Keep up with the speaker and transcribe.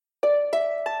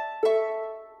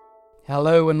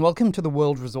Hello and welcome to the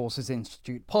World Resources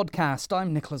Institute podcast.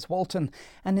 I'm Nicholas Walton,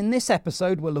 and in this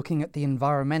episode we're looking at the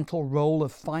environmental role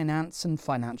of finance and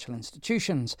financial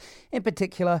institutions, in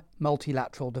particular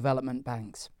multilateral development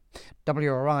banks.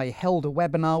 WRI held a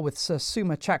webinar with Sir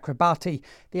Suma Chakrabarti,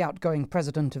 the outgoing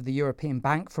president of the European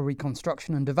Bank for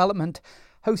Reconstruction and Development,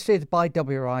 hosted by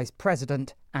WRI's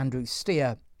president Andrew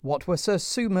Steer. What were Sir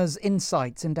Suma's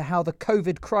insights into how the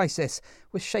COVID crisis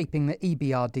was shaping the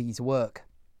EBRD's work?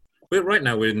 Right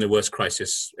now, we're in the worst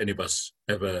crisis any of us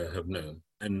ever have known.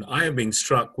 And I have been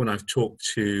struck when I've talked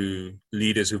to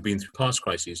leaders who've been through past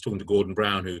crises, talking to Gordon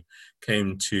Brown, who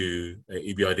came to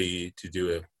EBRD to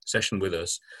do a session with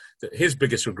us, that his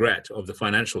biggest regret of the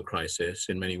financial crisis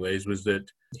in many ways was that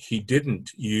he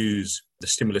didn't use the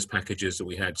stimulus packages that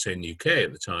we had, say, in the UK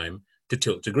at the time, to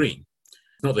tilt to green.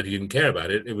 Not that he didn't care about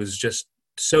it, it was just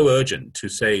so urgent to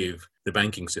save the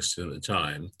banking system at the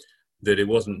time that it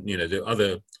wasn't, the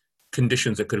other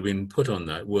conditions that could have been put on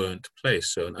that weren't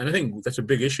placed. So, and I think that's a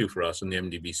big issue for us in the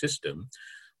MDB system.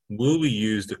 Will we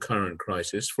use the current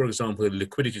crisis, for example, the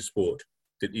liquidity support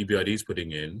that EBRD is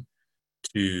putting in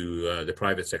to the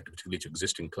private sector, particularly to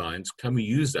existing clients, can we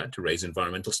use that to raise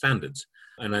environmental standards?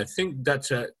 And I think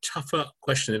that's a tougher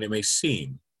question than it may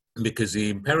seem, because the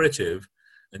imperative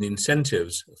and the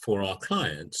incentives for our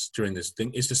clients during this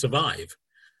thing is to survive.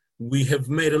 We have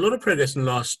made a lot of progress in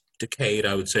the last decade,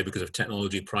 I would say, because of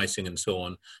technology, pricing, and so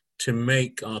on, to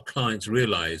make our clients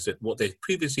realize that what they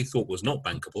previously thought was not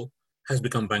bankable has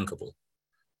become bankable.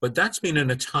 But that's been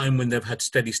in a time when they've had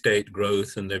steady state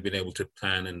growth and they've been able to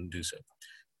plan and do so.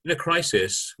 In a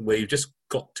crisis where you've just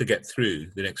got to get through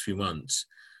the next few months,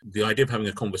 the idea of having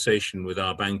a conversation with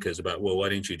our bankers about, well, why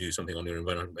don't you do something on your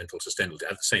environmental sustainability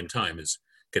at the same time as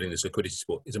getting this liquidity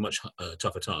support is a much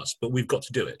tougher task, but we've got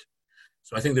to do it.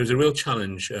 So I think there's a real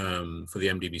challenge for the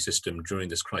MDB system during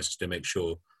this crisis to make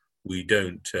sure we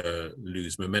don't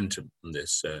lose momentum on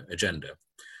this agenda.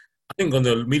 I think on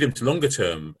the medium to longer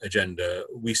term agenda,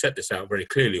 we set this out very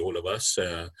clearly, all of us.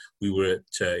 We were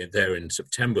there in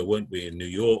September, weren't we, in New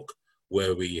York,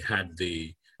 where we had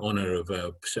the honor of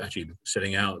actually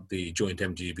setting out the joint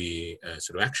MDB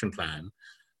sort of action plan.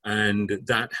 And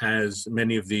that has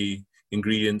many of the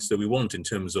ingredients that we want in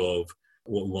terms of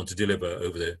what we want to deliver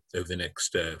over the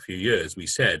next few years. We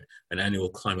said an annual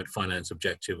climate finance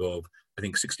objective of, I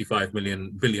think, $65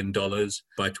 billion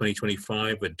by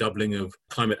 2025, a doubling of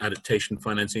climate adaptation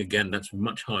financing. Again, that's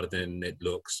much harder than it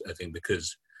looks, I think,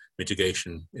 because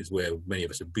mitigation is where many of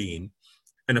us have been.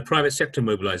 And a private sector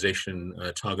mobilization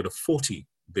target of $40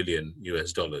 billion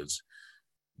US.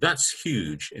 That's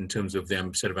huge in terms of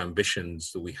the set of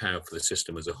ambitions that we have for the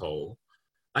system as a whole.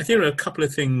 I think there are a couple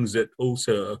of things that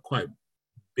also are quite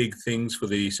big things for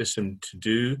the system to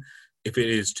do if it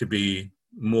is to be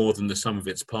more than the sum of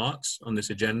its parts on this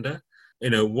agenda.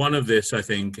 One of this, I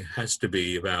think, has to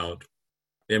be about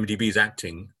the MDBs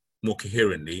acting more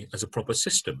coherently as a proper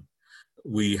system.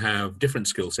 We have different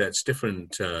skill sets,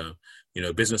 different,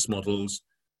 business models,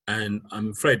 and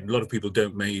I'm afraid a lot of people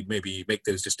don't maybe make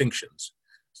those distinctions.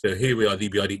 So here we are, the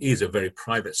EBRD is a very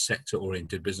private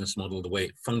sector-oriented business model. The way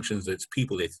it functions, its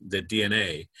people, their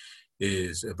DNA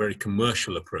is a very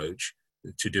commercial approach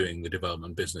to doing the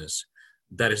development business.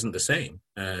 That isn't the same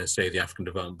as, say, the African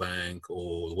Development Bank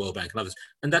or the World Bank and others.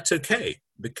 And that's okay,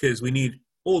 because we need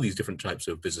all these different types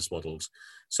of business models.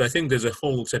 So I think there's a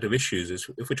whole set of issues.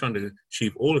 If we're trying to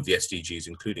achieve all of the SDGs,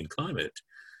 including climate,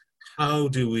 how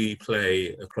do we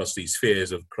play across these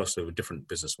spheres of crossover different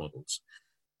business models?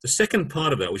 The second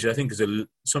part of that, which I think is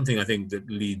something I think that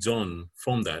leads on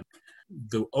from that,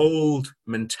 the old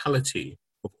mentality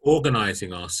of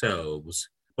organizing ourselves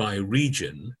by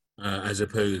region as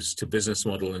opposed to business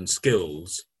model and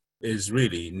skills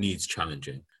really needs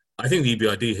challenging. I think the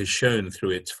EBRD has shown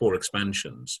through its 4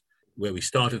 expansions, where we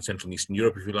started Central and Eastern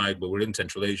Europe, if you like, but we're in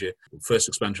Central Asia. The first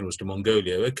expansion was to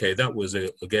Mongolia. Okay, that was,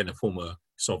 again, a former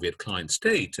Soviet client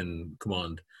state and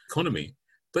command economy.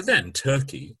 But then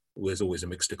Turkey was always a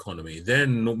mixed economy.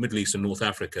 Then Middle East and North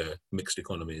Africa, mixed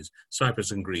economies. Cyprus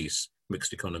and Greece,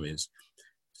 mixed economies.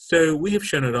 So we have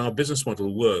shown that our business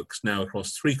model works now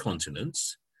across 3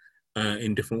 continents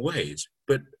in different ways.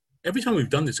 But every time we've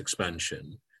done this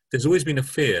expansion, there's always been a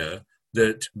fear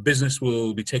that business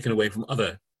will be taken away from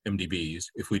other MDBs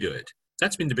if we do it.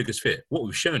 That's been the biggest fear. What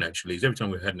we've shown actually is every time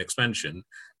we've had an expansion,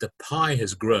 the pie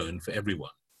has grown for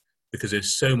everyone because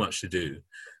there's so much to do.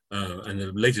 And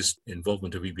the latest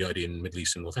involvement of EBRD in Middle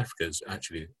East and North Africa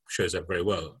actually shows that very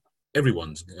well.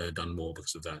 Everyone's done more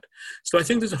because of that. So I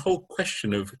think there's a whole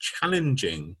question of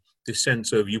challenging this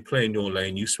sense of you play in your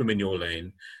lane, you swim in your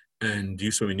lane, and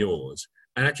you swim in yours.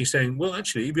 And actually saying, well,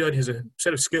 actually, EBRD has a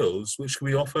set of skills which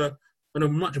we offer on a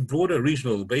much broader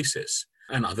regional basis.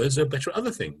 And others are better at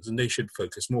other things, and they should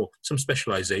focus more, some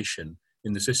specialization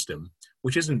in the system,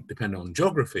 which isn't dependent on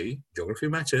geography. Geography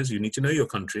matters, you need to know your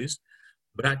countries,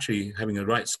 but actually having a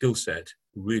right skill set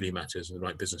really matters, and the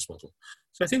right business model.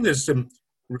 So I think there's some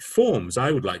reforms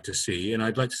I would like to see, and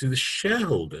I'd like to see the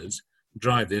shareholders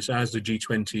drive this, as the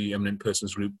G20 Eminent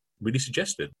Persons Group really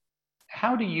suggested.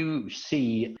 How do you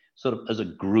see, sort of as a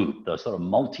group, the sort of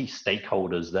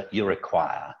multi-stakeholders that you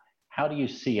require, how do you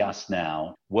see us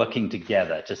now working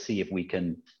together to see if we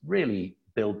can really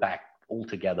build back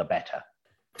altogether better?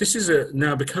 This is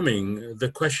now becoming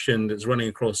the question that's running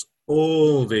across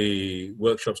all the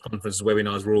workshops, conferences,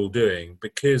 webinars we're all doing,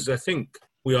 because I think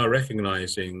we are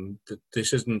recognizing that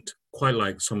this isn't quite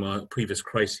like some previous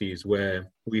crises where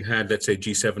we had, let's say,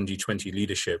 G7, G20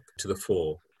 leadership to the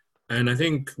fore. And I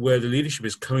think where the leadership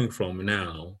is coming from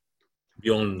now,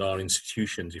 beyond our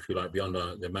institutions, if you like, beyond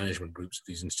the management groups of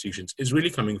these institutions, is really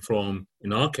coming from,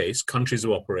 in our case, countries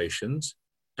of operations,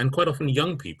 and quite often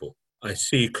young people. I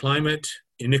see climate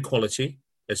inequality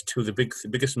as two of the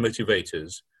biggest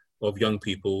motivators of young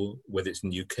people, whether it's in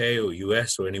the UK or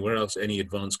US or anywhere else, any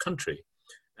advanced country.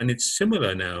 And it's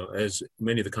similar now as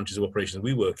many of the countries of operations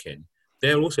we work in.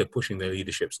 They're also pushing their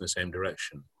leaderships in the same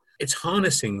direction. It's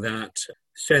harnessing that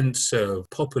sense of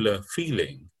popular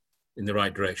feeling in the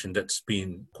right direction that's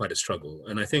been quite a struggle.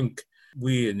 And I think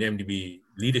we in the MDB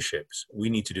leaderships, we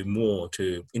need to do more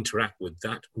to interact with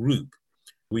that group.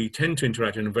 We tend to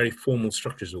interact in very formal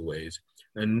structures of ways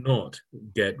and not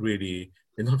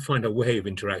find a way of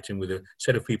interacting with a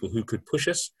set of people who could push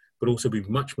us, but also be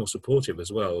much more supportive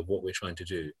as well of what we're trying to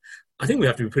do. I think we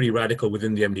have to be pretty radical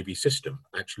within the MDB system,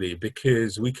 actually,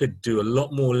 because we could do a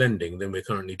lot more lending than we're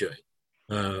currently doing.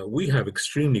 We have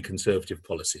extremely conservative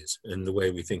policies in the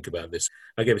way we think about this.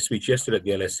 I gave a speech yesterday at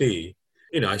the LSE.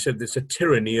 I said it's a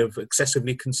tyranny of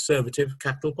excessively conservative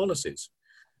capital policies.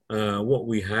 What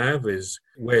we have is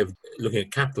a way of looking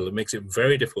at capital that makes it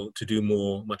very difficult to do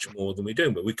much more than we're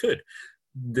doing, but we could.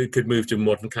 They could move to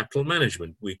modern capital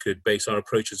management. We could base our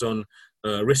approaches on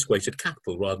risk-weighted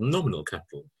capital rather than nominal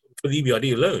capital. For the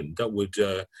EBRD alone, that would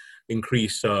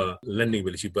increase our lending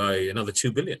ability by another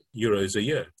 2 billion euros a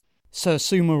year. Sir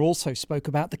Sumar also spoke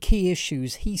about the key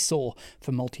issues he saw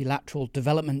for multilateral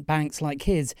development banks like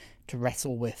his to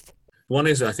wrestle with. One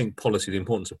is, I think, policy, the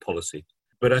importance of policy.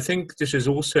 But I think this has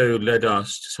also led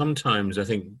us sometimes, I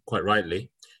think quite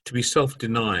rightly, to be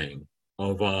self-denying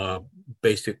of our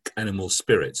basic animal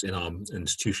spirits in our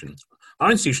institutions.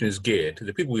 Our institution is geared,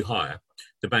 the people we hire,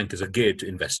 the bankers, are geared to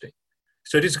investing.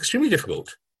 So it is extremely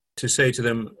difficult to say to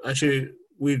them, actually,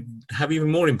 we'd have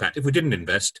even more impact if we didn't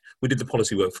invest. We did the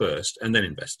policy work first and then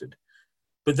invested.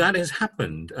 But that has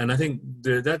happened. And I think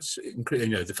that's,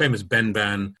 the famous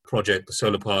Benban project, the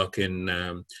solar park in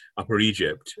Upper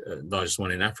Egypt, largest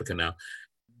one in Africa now,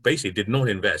 basically did not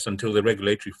invest until the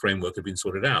regulatory framework had been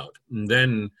sorted out. And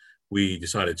then we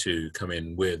decided to come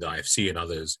in with IFC and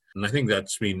others. And I think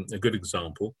that's been a good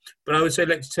example. But I would say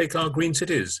let's take our Green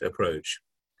Cities approach.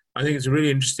 I think it's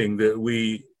really interesting that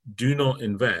we do not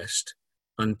invest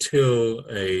until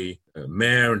a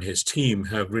mayor and his team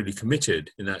have really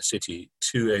committed in that city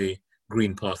to a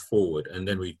green path forward, and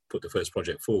then we put the first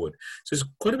project forward. So there's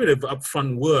quite a bit of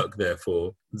upfront work,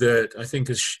 therefore, that I think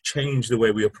has changed the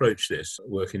way we approach this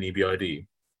work in EBRD.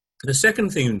 The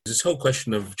second thing is this whole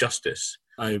question of justice.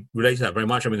 I relate to that very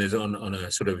much. I mean, there's on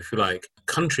a sort of, if you like,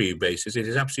 country basis, it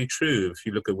is absolutely true. If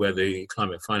you look at where the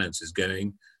climate finance is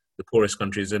going, the poorest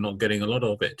countries are not getting a lot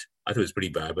of it. I thought it's pretty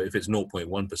bad, but if it's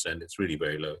 0.1%, it's really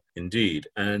very low indeed.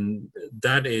 And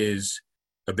that is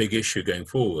a big issue going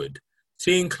forward.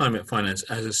 Seeing climate finance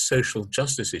as a social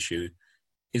justice issue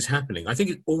is happening. I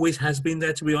think it always has been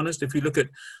there, to be honest. If you look at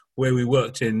where we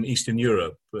worked in Eastern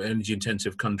Europe,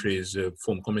 energy-intensive countries,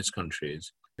 former communist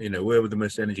countries, where were the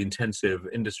most energy-intensive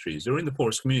industries? They were in the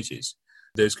poorest communities.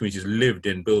 Those communities lived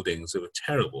in buildings that were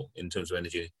terrible in terms of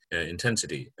energy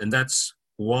intensity. And that's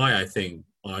why I think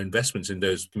our investments in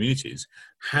those communities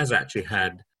has actually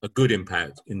had a good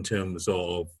impact in terms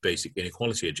of basic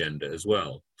inequality agenda as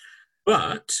well.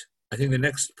 But I think the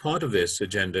next part of this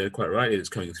agenda, quite rightly, that's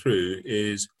coming through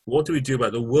is what do we do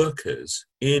about the workers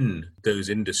in those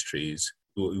industries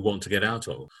who we want to get out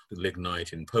of,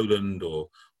 lignite in Poland or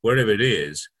wherever it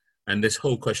is, and this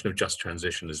whole question of just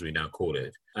transition, as we now call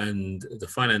it, and the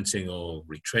financing of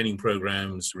retraining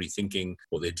programs, rethinking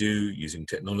what they do, using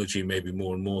technology maybe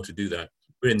more and more to do that.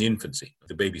 We're in the infancy,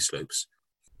 the baby slopes.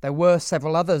 There were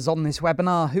several others on this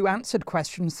webinar who answered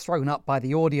questions thrown up by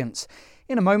the audience.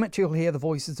 In a moment, you'll hear the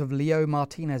voices of Leo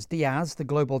Martinez-Diaz, the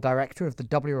Global Director of the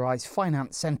WRI's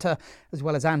Finance Centre, as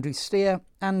well as Andrew Steer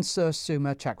and Sir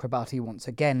Suma Chakrabarti once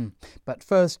again. But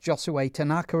first, Josue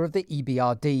Tanaka of the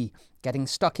EBRD, getting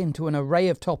stuck into an array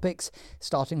of topics,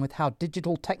 starting with how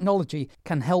digital technology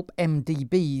can help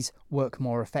MDBs work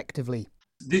more effectively.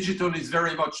 Digital is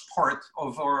very much part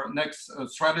of our next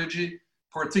strategy,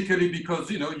 particularly because,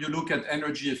 you look at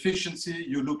energy efficiency,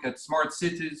 you look at smart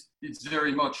cities, it's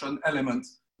very much an element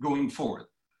going forward.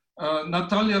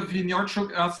 Natalia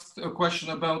Vinarchuk asked a question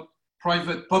about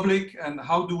private-public and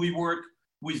how do we work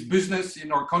with business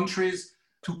in our countries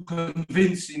to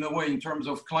convince, in a way, in terms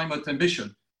of climate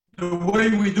ambition. The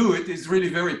way we do it is really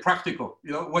very practical.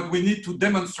 What we need to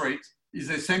demonstrate is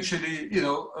essentially,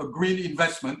 a green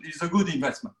investment is a good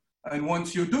investment. And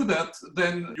once you do that,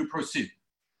 then you proceed.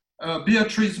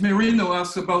 Beatriz Merino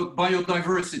asks about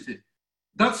biodiversity.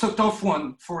 That's a tough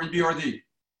one for EBRD,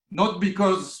 not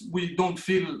because we don't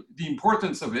feel the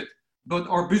importance of it, but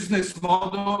our business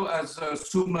model, as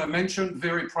Suma mentioned,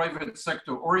 very private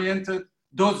sector oriented,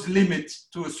 does limit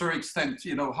to a certain extent,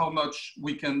 how much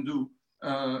we can do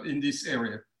in this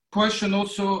area. Question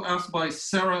also asked by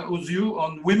Sarah Oziu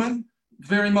on women,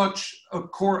 very much a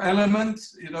core element,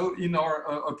 in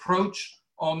our approach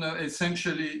on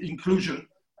essentially inclusion.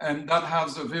 And that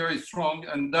has a very strong,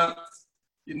 and that,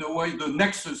 in a way, the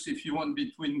nexus, if you want,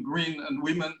 between green and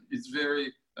women is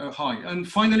very high. And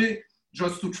finally,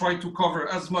 just to try to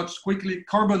cover as much quickly,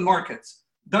 carbon markets.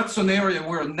 That's an area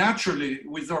where naturally,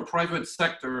 with our private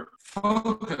sector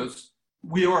focus,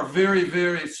 we are very,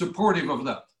 very supportive of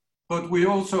that. But we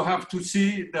also have to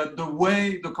see that the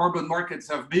way the carbon markets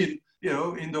have been,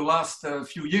 in the last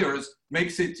few years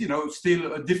makes it,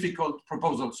 still a difficult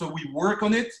proposal. So we work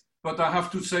on it. But I have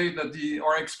to say that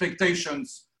our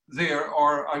expectations there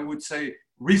are, I would say,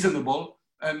 reasonable,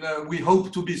 and we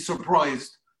hope to be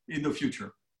surprised in the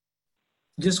future.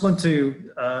 I just want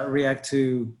to react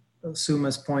to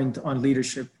Suma's point on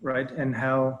leadership, right? And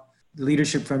how the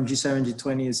leadership from G7,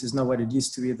 G20 is not what it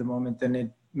used to be at the moment, and it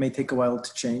may take a while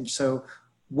to change. So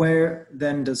where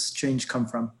then does change come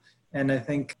from? And I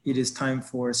think it is time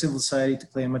for civil society to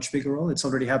play a much bigger role. It's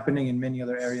already happening in many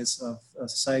other areas of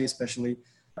society, especially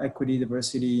equity,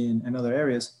 diversity, and other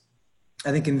areas.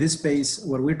 I think in this space,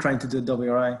 what we're trying to do at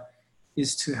WRI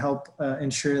is to help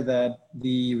ensure that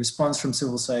the response from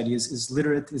civil society is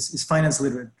literate, is finance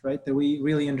literate, right? That we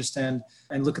really understand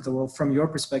and look at the world from your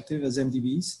perspective as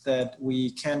MDBs, that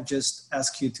we can't just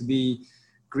ask you to be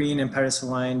green and Paris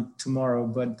aligned tomorrow,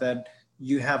 but that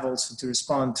you have also to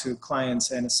respond to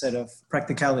clients and a set of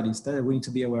practicalities that we need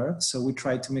to be aware of. So we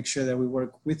try to make sure that we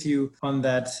work with you on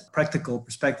that practical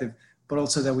perspective, but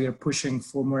also that we are pushing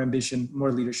for more ambition,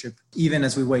 more leadership, even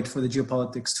as we wait for the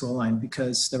geopolitics to align,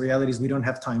 because the reality is we don't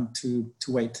have time to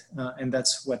wait. And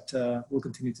that's what we'll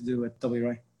continue to do at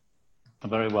WRI.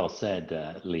 Very well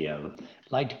said, Leo.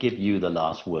 I'd like to give you the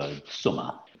last word,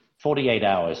 Suma. 48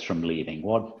 hours from leaving,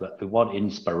 what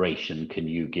inspiration can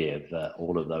you give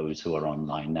all of those who are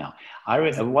online now? I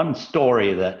read one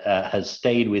story that has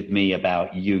stayed with me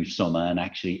about you, Suma, and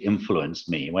actually influenced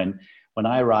me. When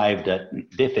I arrived at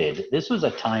DFID, this was a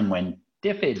time when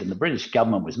DFID and the British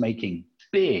government was making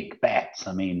big bets.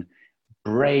 I mean,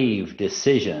 brave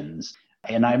decisions.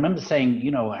 And I remember saying,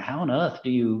 how on earth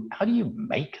how do you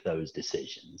make those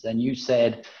decisions? And you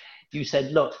said,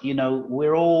 look, we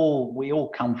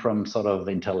all come from sort of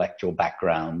intellectual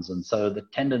backgrounds. And so the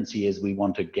tendency is we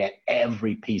want to get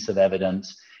every piece of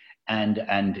evidence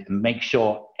and make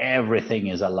sure everything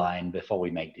is aligned before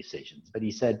we make decisions. But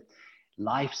he said,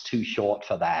 life's too short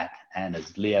for that. And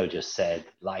as Leo just said,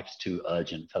 life's too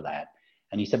urgent for that.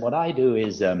 And he said, what I do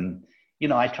is,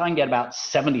 I try and get about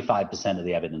 75% of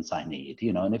the evidence I need,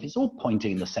 and if it's all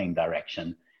pointing in the same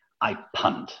direction, I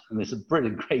punt. And there's a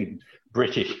great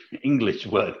British English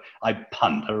word, I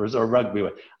punt, or a rugby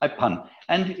word, I punt.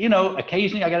 And,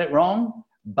 occasionally I get it wrong,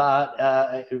 but,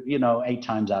 8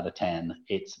 times out of 10,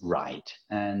 it's right.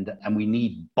 And we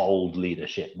need bold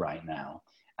leadership right now.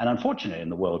 And unfortunately, in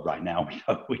the world right now,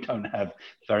 we don't have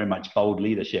very much bold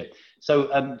leadership.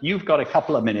 So you've got a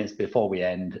couple of minutes before we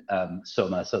end,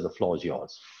 Suma, so the floor is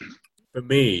yours. For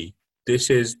me,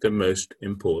 this is the most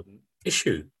important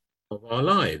issue of our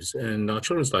lives and our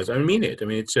children's lives. I mean it. I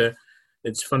mean,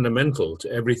 it's fundamental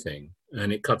to everything,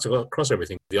 and it cuts across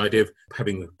everything. The idea of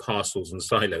having parcels and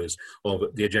silos of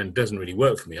the agenda doesn't really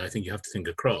work for me. I think you have to think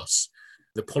across.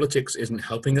 The politics isn't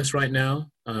helping us right now,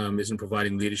 isn't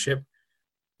providing leadership.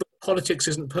 Politics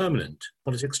isn't permanent.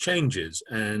 Politics changes,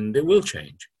 and it will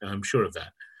change. I'm sure of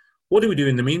that. What do we do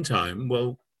in the meantime?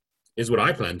 Well, is what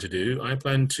I plan to do. I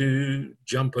plan to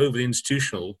jump over the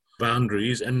institutional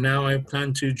boundaries, and now I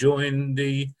plan to join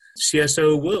the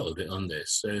CSO world on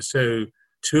this. So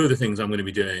two of the things I'm going to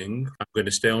be doing, I'm going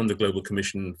to stay on the Global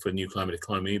Commission for New Climate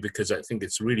Economy because I think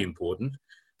it's really important.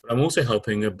 But I'm also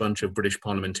helping a bunch of British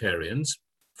parliamentarians,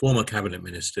 former cabinet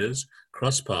ministers,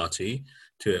 cross-party,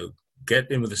 to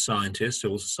get in with the scientists,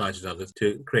 civil society and others,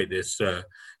 to create this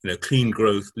clean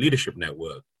growth leadership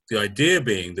network. The idea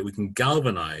being that we can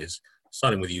galvanize,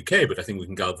 starting with the UK, but I think we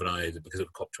can galvanize because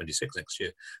of COP26 next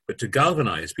year, but to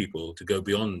galvanize people to go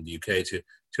beyond the UK,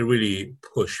 to really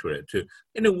push for it, to,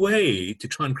 in a way, to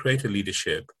try and create a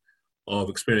leadership of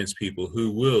experienced people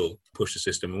who will push the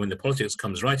system. And when the politics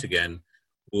comes right again,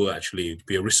 will actually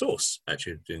be a resource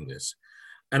actually doing this.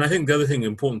 And I think the other thing,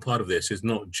 important part of this is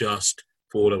not just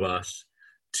for all of us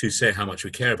to say how much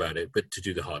we care about it, but to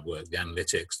do the hard work, the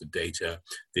analytics, the data,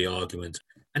 the argument,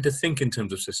 and to think in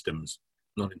terms of systems,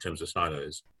 not in terms of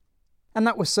silos. And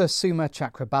that was Sir Suma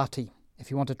Chakrabarti. If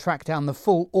you want to track down the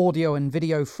full audio and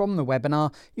video from the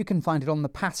webinar, you can find it on the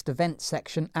past events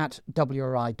section at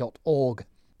wri.org.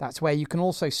 That's where you can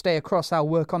also stay across our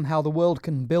work on how the world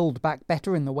can build back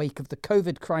better in the wake of the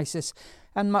COVID crisis,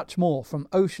 and much more from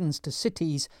oceans to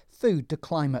cities, food to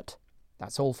climate.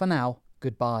 That's all for now.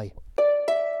 Goodbye.